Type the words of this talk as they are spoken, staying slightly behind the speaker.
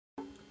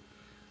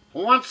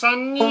Once I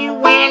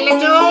knew a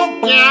little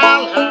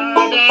gal,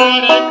 her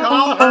daddy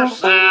called her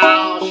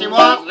Sal. She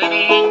was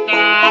living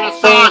down in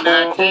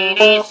Sonda,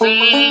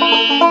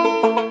 Tennessee.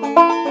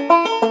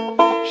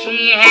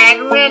 She had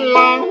red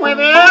long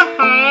wavy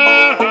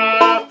hair,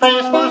 her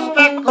face was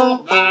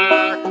speckled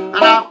there, and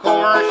of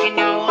course you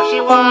know she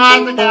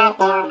was the gal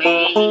for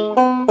me.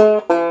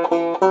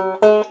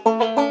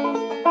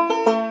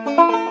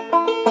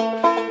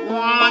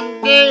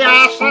 One day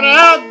I sat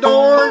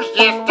outdoors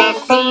just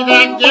to see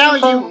that gal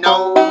you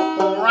know,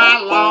 for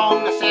I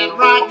longed to sit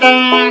right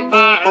down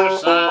by her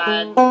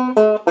side.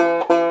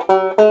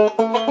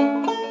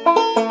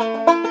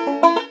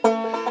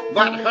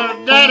 But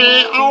her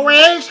daddy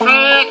always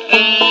had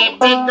a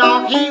big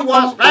dog, he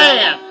was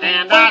bad,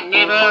 and I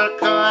never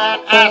could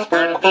ask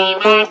her to be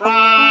my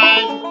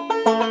bride.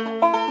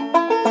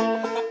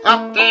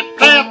 Up the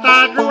path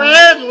I drew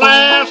at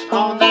last,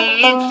 on the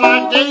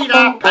inside gate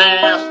I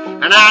passed,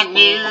 and I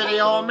knew the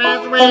old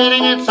man's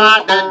waiting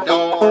inside the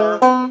door.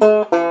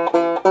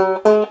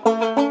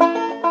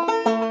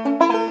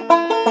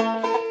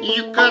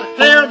 You could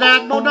hear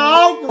that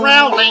bulldog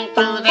growling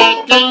through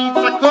the gates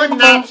I could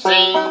not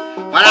see,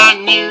 but I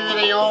knew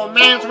the old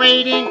man's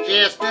waiting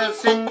just to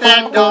sit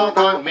that dog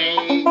on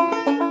me.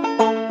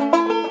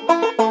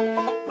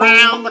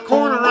 Round the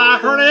corner I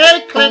heard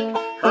a click,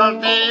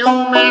 heard the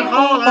old man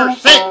holler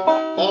sick.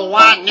 Oh,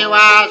 I knew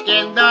I was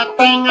getting the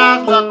thing I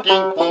was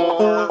looking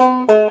for.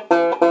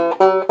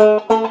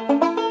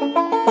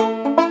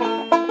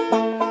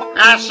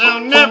 I shall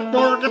never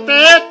forget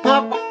that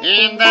pup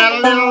in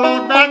that little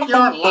old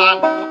backyard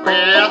lot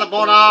where the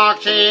bulldog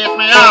chased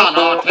me out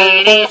on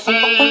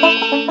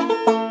Tennessee.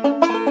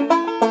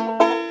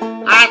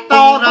 I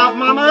thought of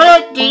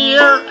Mama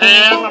dear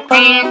as my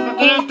pants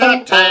began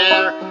to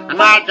tear, and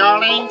my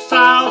darling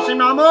soul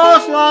seemed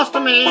almost lost to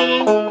me.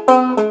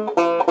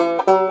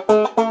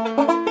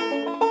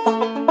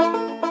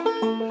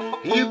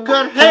 You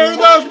could hear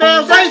those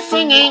bells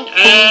a-singing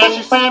as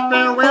she said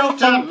farewell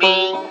to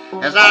me,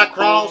 as I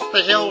crossed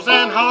the hills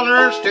and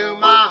hollers to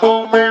my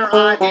home where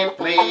I did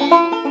flee.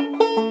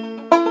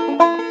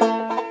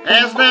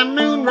 As the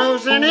moon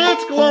rose in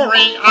its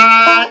glory,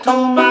 I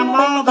told my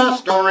ma the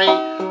story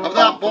of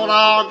the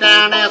bulldog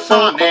down in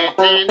Sonda,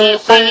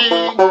 Tennessee.